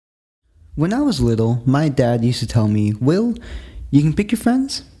When I was little, my dad used to tell me, Will, you can pick your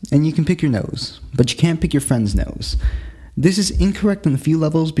friends and you can pick your nose, but you can't pick your friend's nose. This is incorrect on a few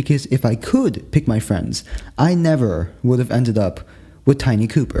levels because if I could pick my friends, I never would have ended up with Tiny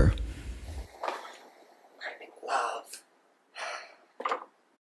Cooper.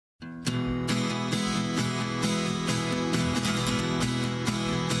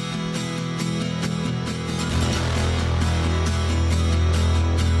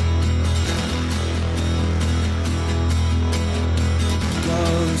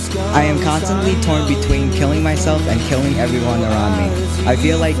 I am constantly torn between killing myself and killing everyone around me. I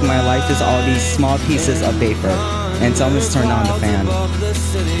feel like my life is all these small pieces of paper, and someone's turned on the fan.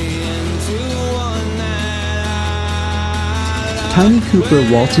 Tiny Cooper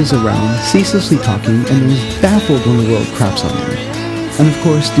waltzes around, ceaselessly talking, and is baffled when the world craps on him. And of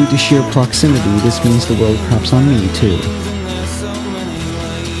course, due to sheer proximity, this means the world craps on me too.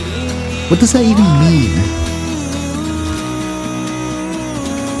 What does that even mean?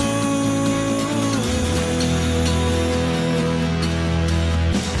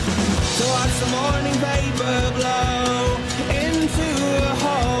 The morning vapor blow into a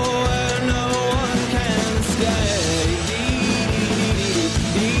hole where no one can stay.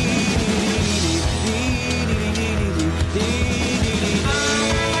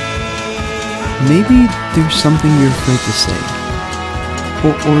 Maybe there's something you're afraid to say.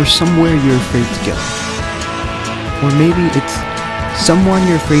 Or somewhere you're afraid to go. Or maybe it's someone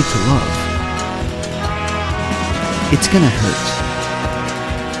you're afraid to love. It's gonna hurt.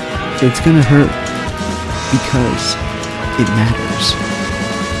 It's gonna hurt because it matters.